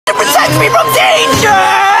protect me from danger!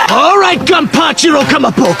 Alright, Gunpachiro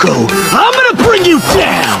Kamapoko. I'm gonna bring you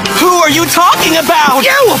down! Who are you talking about?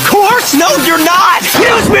 You, of course! No, you're not!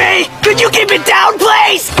 Excuse me! Could you keep it down,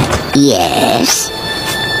 please? Yes?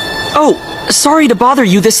 Oh, sorry to bother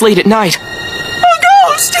you this late at night. A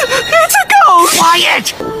ghost! It's a ghost!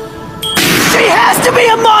 Quiet! She has to be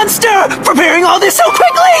a monster! Preparing all this so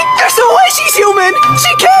quickly! There's no way she's human!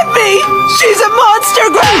 She can't be! She's a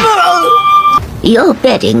monster, Grandma! Your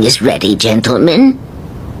bedding is ready, gentlemen.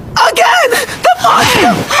 Again! The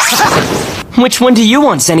monster! Which one do you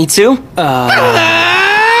want, Zenitsu?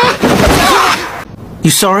 You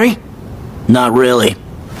sorry? Not really.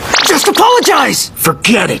 Just apologize!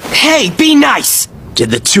 Forget it. Hey, be nice! Did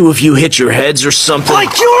the two of you hit your heads or something?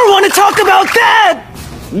 Like you want to talk about that!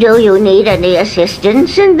 Do you need any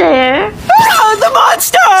assistance in there? The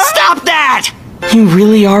monster! Stop that! You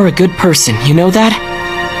really are a good person, you know that?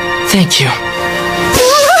 Thank you.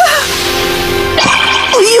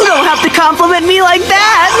 You don't have to compliment me like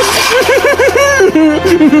that!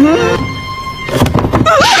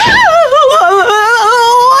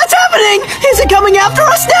 What's happening? Is it coming after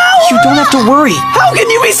us now? You don't have to worry. How can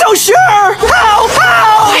you be so sure? How?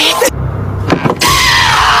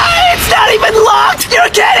 It's not even locked! You're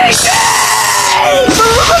kidding me!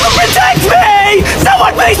 Protect me!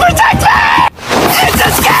 Someone please protect me! It's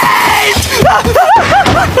escaped!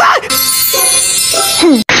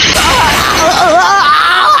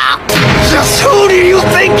 Just who do you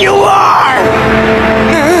think you are?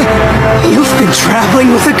 You've been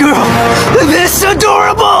traveling with a girl this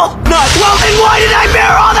adorable! Not well, then why did I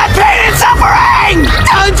bear all that pain and suffering?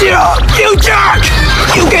 Tanjiro, you jerk!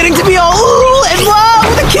 You getting to be all ooh and wow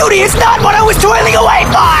with a cutie is not what I was toiling away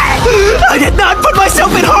for! I did not put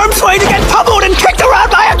myself in harm's way to get pummeled and kicked around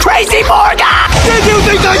by a crazy Morga! Did you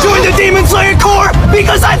think I joined the Demon Slayer Corps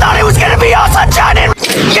because I thought it was gonna be all sunshine and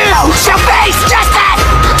you shall face justice!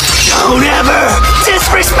 Don't ever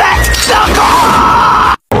disrespect the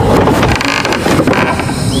Corps!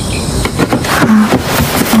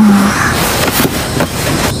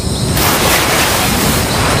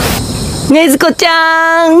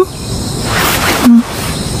 Nezuko-chan!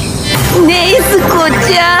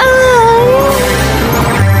 Nezuko-chan!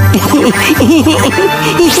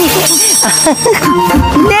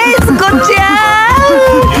 Nezuko-chan!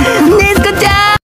 Nezuko-chan!